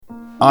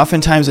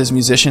oftentimes as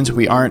musicians,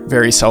 we aren't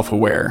very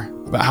self-aware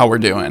about how we're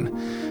doing.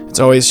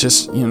 It's always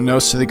just,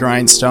 nose to the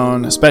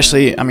grindstone,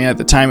 especially, at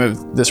the time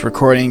of this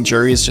recording,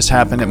 juries just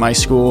happened at my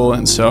school.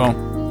 And so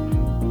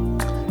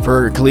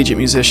for collegiate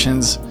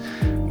musicians,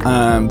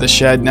 the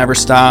shed never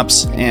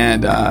stops.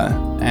 And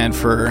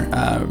for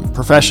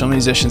professional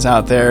musicians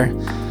out there,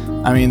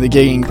 the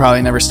gigging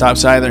probably never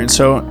stops either. And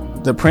so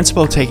the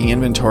principle of taking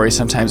inventory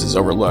sometimes is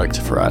overlooked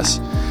for us.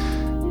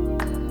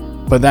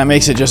 But that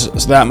makes it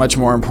just that much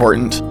more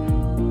important.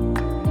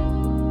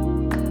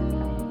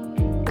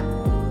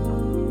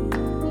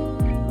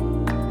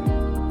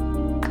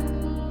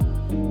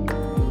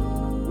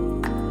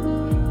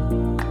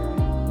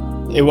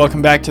 Hey,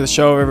 welcome back to the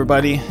show,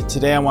 everybody.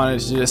 Today I wanted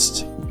to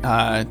just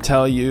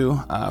tell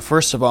you,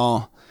 first of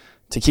all,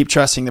 to keep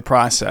trusting the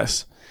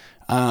process.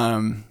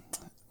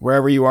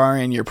 Wherever you are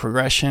in your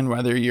progression,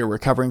 whether you're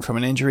recovering from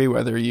an injury,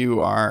 whether you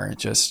are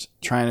just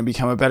trying to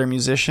become a better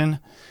musician,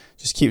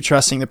 just keep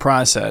trusting the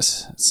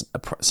process. It's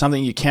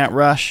something you can't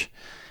rush.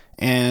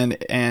 And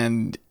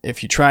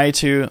if you try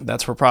to,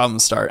 that's where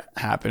problems start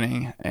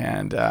happening.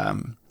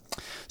 And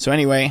so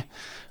anyway,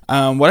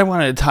 what I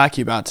wanted to talk to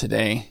you about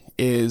today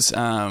is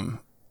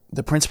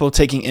the principle of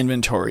taking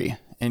inventory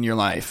in your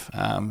life.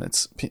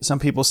 Some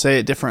people say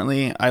it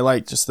differently. I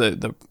like just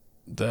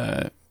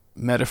the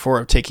metaphor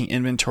of taking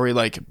inventory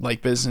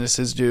like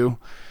businesses do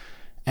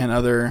and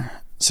other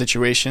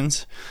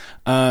situations,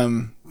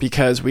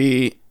 because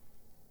we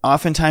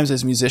oftentimes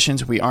as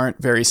musicians, we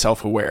aren't very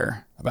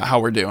self-aware about how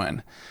we're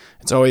doing.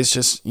 It's always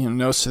just,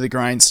 nose to the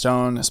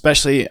grindstone,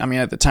 especially,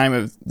 at the time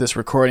of this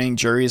recording,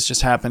 juries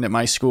just happened at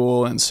my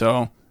school. And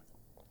so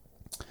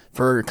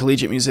for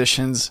collegiate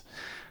musicians,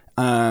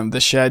 the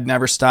shed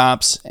never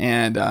stops.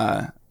 And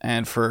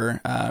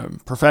for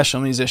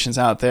professional musicians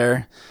out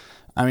there,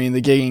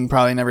 the gigging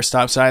probably never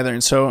stops either.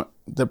 And so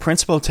the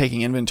principle of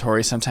taking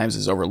inventory sometimes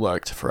is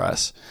overlooked for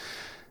us.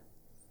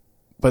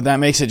 But that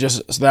makes it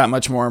just that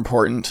much more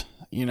important,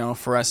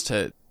 for us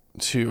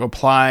to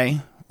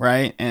apply,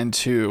 right, and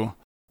to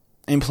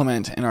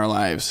implement in our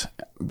lives.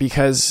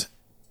 Because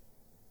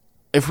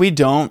if we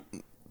don't,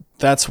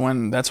 that's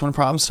when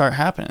problems start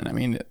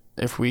happening.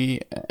 If we,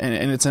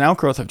 and it's an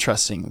outgrowth of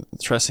trusting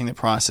the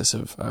process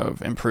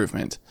of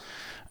improvement.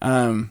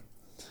 And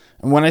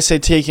when I say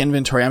take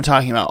inventory, I'm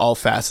talking about all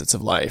facets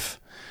of life.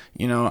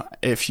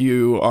 If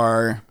you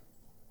are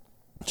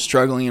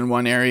struggling in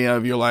one area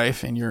of your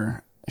life and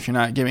if you're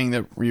not giving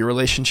your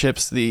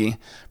relationships the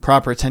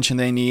proper attention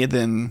they need,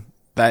 then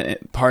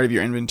that part of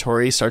your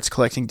inventory starts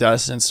collecting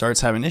dust and starts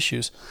having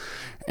issues.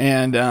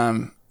 And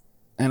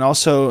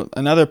also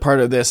another part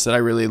of this that I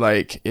really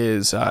like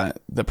is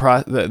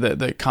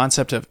the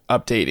concept of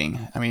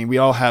updating. We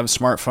all have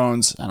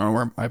smartphones. I don't know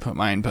where I put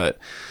mine, but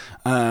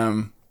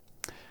our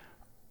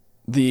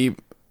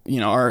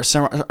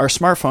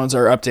smartphones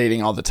are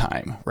updating all the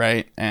time,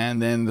 right? And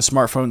then the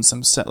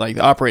smartphones like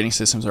the operating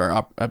systems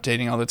are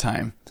updating all the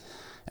time.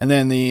 And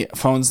then the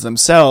phones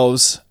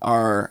themselves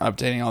are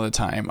updating all the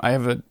time. I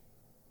have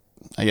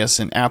I guess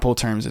in Apple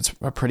terms, it's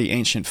a pretty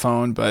ancient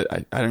phone, but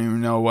I don't even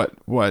know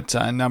what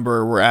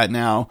number we're at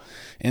now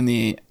in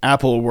the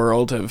Apple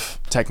world of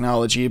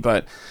technology,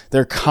 but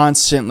they're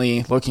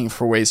constantly looking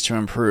for ways to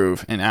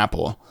improve in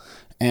Apple.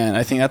 And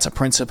I think that's a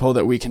principle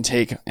that we can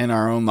take in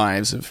our own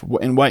lives.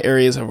 In what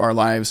areas of our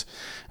lives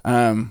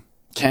can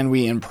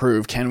we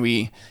improve? Can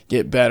we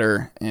get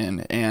better?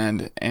 And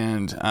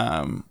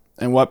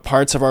what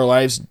parts of our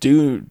lives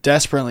do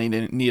desperately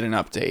need an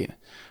update?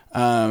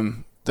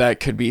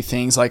 That could be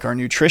things like our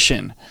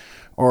nutrition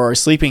or our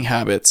sleeping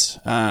habits,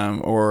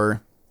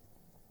 or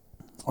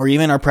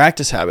even our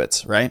practice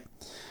habits, right?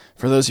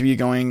 For those of you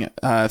going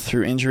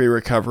through injury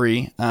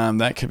recovery,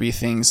 that could be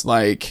things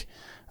like,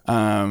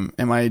 am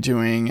I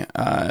doing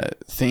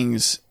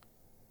things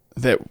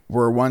that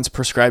were once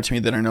prescribed to me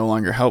that are no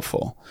longer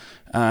helpful?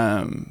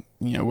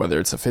 Whether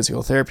it's a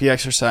physical therapy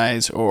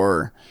exercise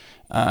or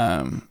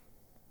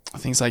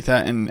things like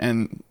that.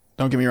 And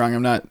don't get me wrong,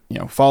 I'm not,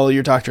 follow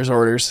your doctor's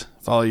orders,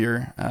 follow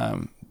your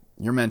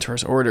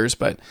mentor's orders,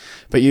 but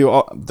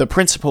the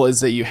principle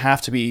is that you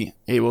have to be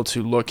able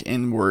to look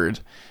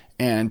inward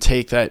and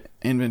take that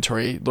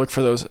inventory, look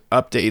for those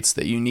updates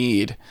that you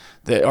need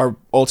that are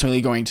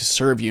ultimately going to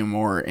serve you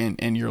more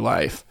in your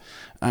life.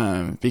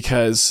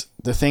 Because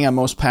the thing I'm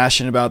most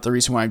passionate about, the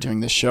reason why I'm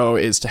doing this show,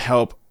 is to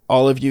help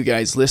all of you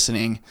guys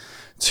listening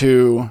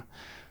to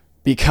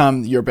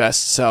become your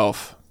best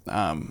self,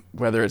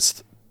 whether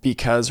it's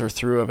because or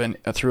through an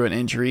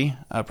injury,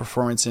 a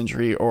performance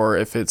injury, or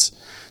if it's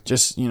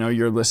just,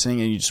 you're listening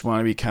and you just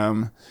want to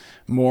become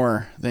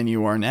more than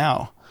you are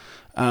now.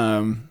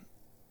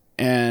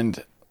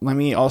 And let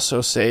me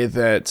also say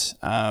that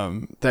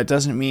that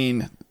doesn't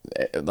mean,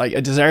 like,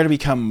 a desire to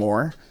become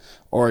more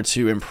or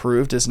to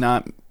improve does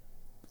not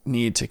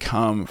need to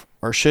come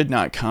or should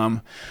not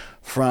come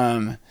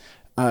from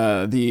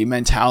the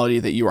mentality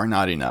that you are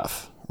not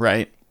enough,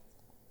 right?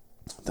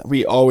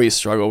 We always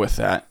struggle with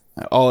that.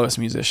 All of us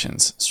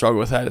musicians struggle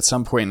with that at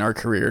some point in our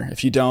career.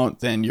 If you don't,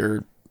 then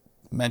you're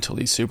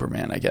mentally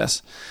Superman, I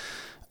guess.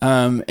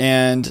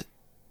 And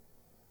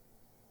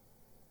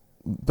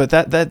but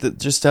that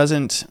just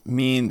doesn't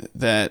mean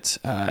that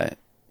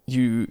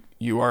you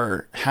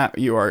are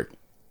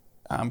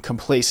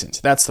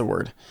complacent. That's the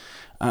word.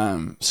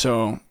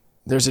 So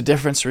there's a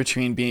difference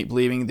between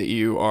believing that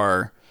you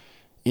are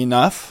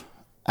enough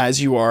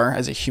as you are,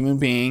 as a human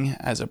being,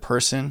 as a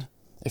person,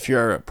 if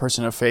you're a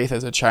person of faith,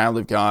 as a child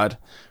of God,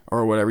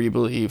 or whatever you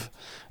believe.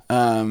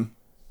 There's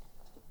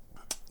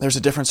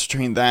a difference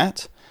between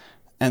that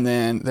and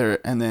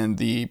then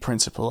the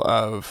principle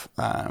of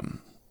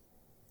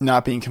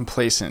not being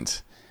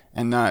complacent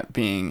and not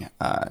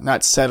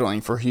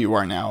settling for who you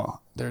are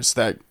now. There's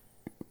that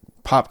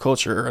pop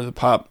culture or the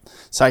pop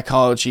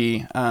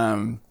psychology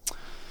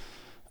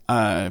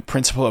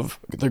principle of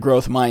the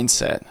growth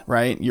mindset,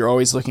 right? You're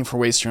always looking for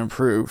ways to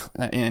improve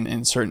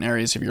in certain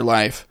areas of your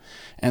life,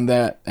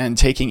 and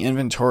taking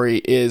inventory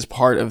is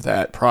part of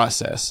that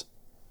process.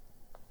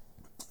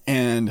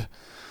 And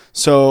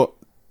so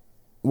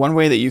one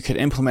way that you could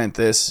implement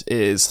this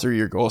is through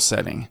your goal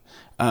setting.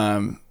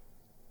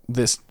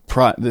 This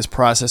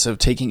process of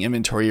taking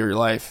inventory of your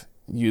life.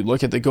 You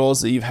look at the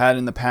goals that you've had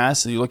in the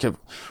past, and you look at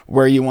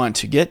where you want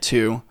to get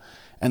to,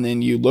 and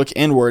then you look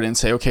inward and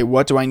say, okay,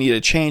 what do I need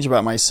to change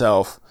about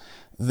myself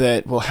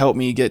that will help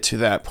me get to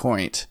that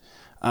point?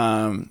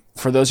 For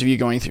those of you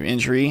going through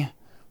injury,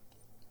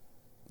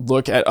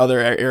 look at other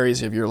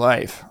areas of your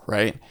life,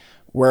 right?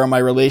 Where are my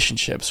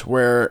relationships?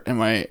 Where am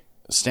I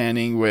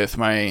standing with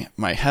my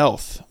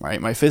health,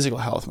 right? My physical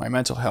health, my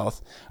mental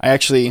health. I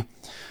actually,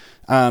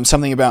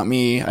 something about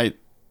me, I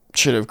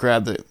should have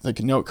grabbed the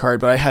note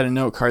card, but I had a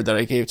note card that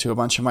I gave to a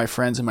bunch of my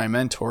friends and my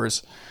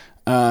mentors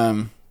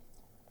that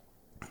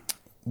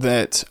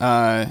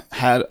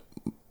had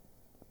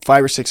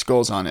 5 or 6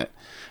 goals on it.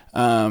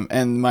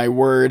 And my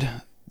word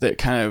that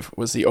kind of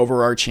was the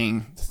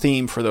overarching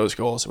theme for those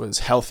goals was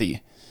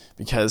healthy,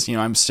 because,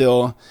 I'm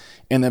still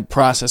in the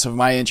process of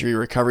my injury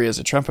recovery as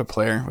a trumpet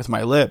player with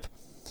my lip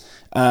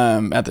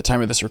at the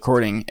time of this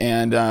recording.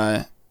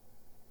 And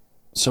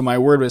so my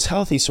word was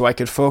healthy, so I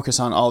could focus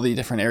on all the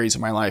different areas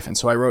of my life. And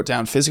so I wrote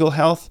down physical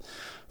health.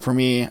 For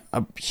me,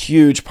 a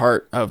huge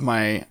part of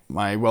my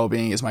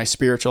well-being is my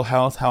spiritual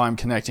health, how I'm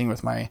connecting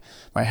with my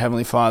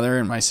Heavenly Father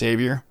and my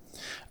Savior.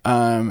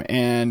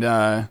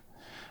 My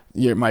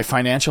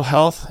financial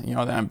health,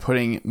 that I'm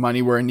putting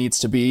money where it needs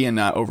to be and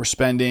not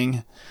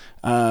overspending,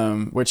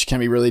 which can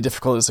be really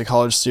difficult as a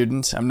college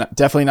student. I'm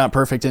definitely not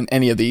perfect in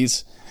any of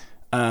these.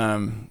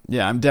 I'm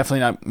definitely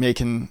not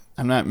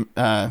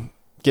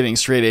getting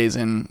straight A's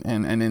in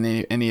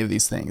any of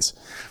these things.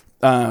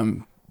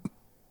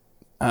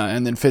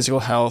 And then physical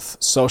health,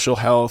 social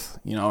health,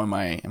 am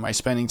I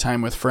spending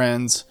time with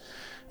friends?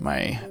 Am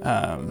I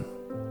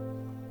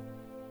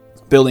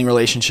building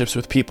relationships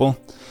with people?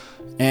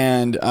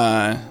 And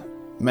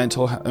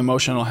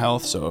emotional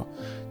health, so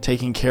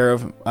taking care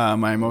of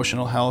my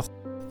emotional health,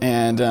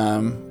 and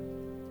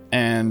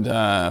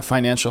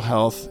financial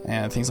health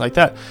and things like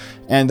that.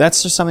 And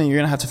that's just something you're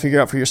going to have to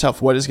figure out for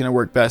yourself. What is going to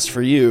work best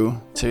for you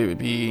to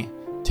be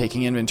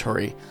taking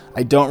inventory?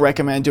 I don't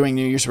recommend doing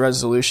New Year's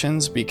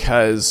resolutions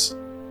because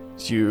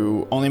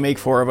you only make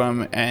 4 of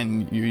them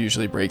and you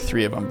usually break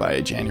 3 of them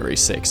by January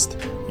 6th,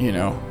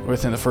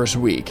 within the first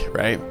week,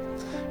 right?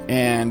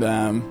 And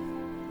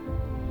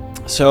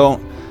so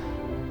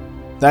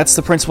that's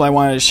the principle I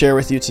wanted to share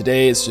with you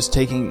today, is just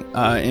taking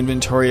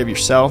inventory of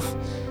yourself,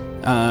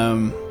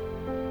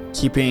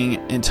 keeping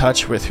in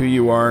touch with who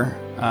you are,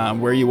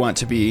 where you want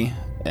to be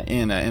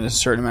in a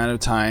certain amount of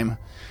time.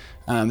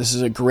 This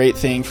is a great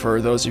thing for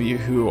those of you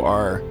who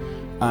are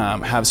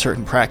have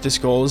certain practice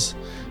goals,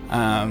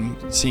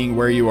 seeing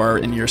where you are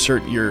in your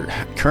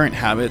current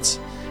habits,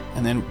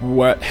 and then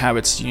what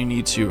habits do you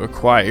need to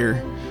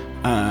acquire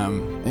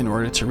in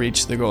order to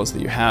reach the goals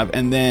that you have,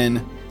 and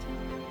then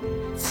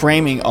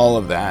framing all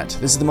of that.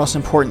 This is the most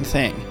important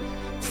thing.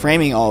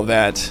 Framing all of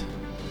that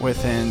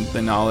within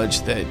the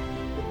knowledge that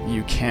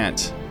you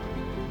can't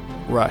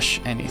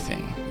rush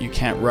anything. You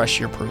can't rush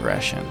your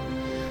progression.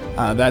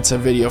 That's a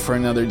video for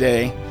another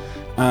day.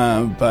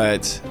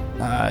 But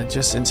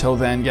just until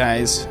then,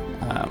 guys,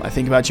 I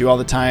think about you all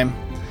the time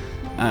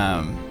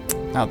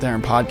out there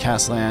in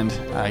podcast land.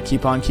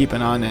 Keep on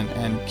keeping on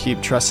and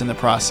keep trusting the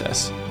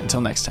process.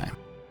 Until next time.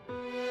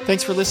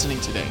 Thanks for listening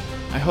today.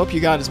 I hope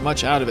you got as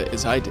much out of it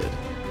as I did.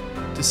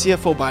 To see a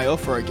full bio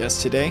for our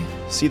guest today,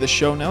 see the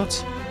show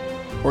notes,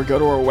 or go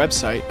to our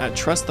website at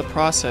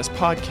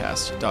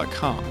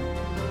trusttheprocesspodcast.com.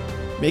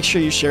 Make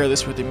sure you share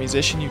this with a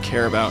musician you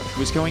care about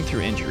who is going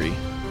through injury,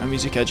 a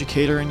music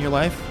educator in your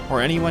life,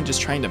 or anyone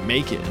just trying to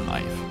make it in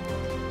life.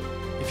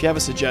 If you have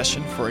a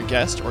suggestion for a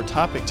guest or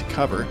topic to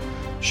cover,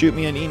 shoot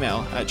me an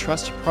email at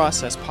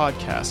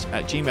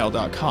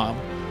trustprocesspodcast@gmail.com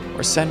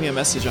or send me a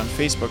message on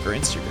Facebook or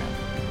Instagram.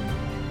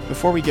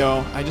 Before we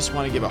go, I just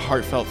want to give a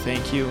heartfelt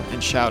thank you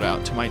and shout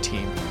out to my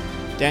team: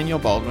 Daniel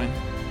Baldwin,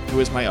 who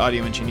is my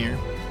audio engineer,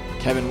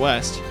 Kevin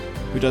West,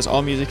 who does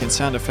all music and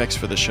sound effects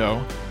for the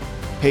show,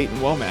 Peyton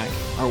Womack,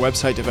 our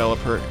website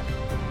developer,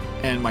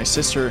 and my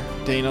sister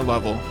Dana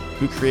Lovell,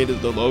 who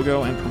created the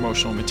logo and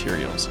promotional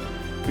materials.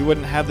 We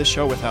wouldn't have the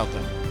show without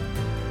them.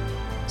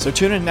 So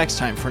tune in next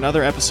time for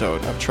another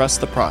episode of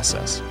Trust the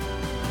Process.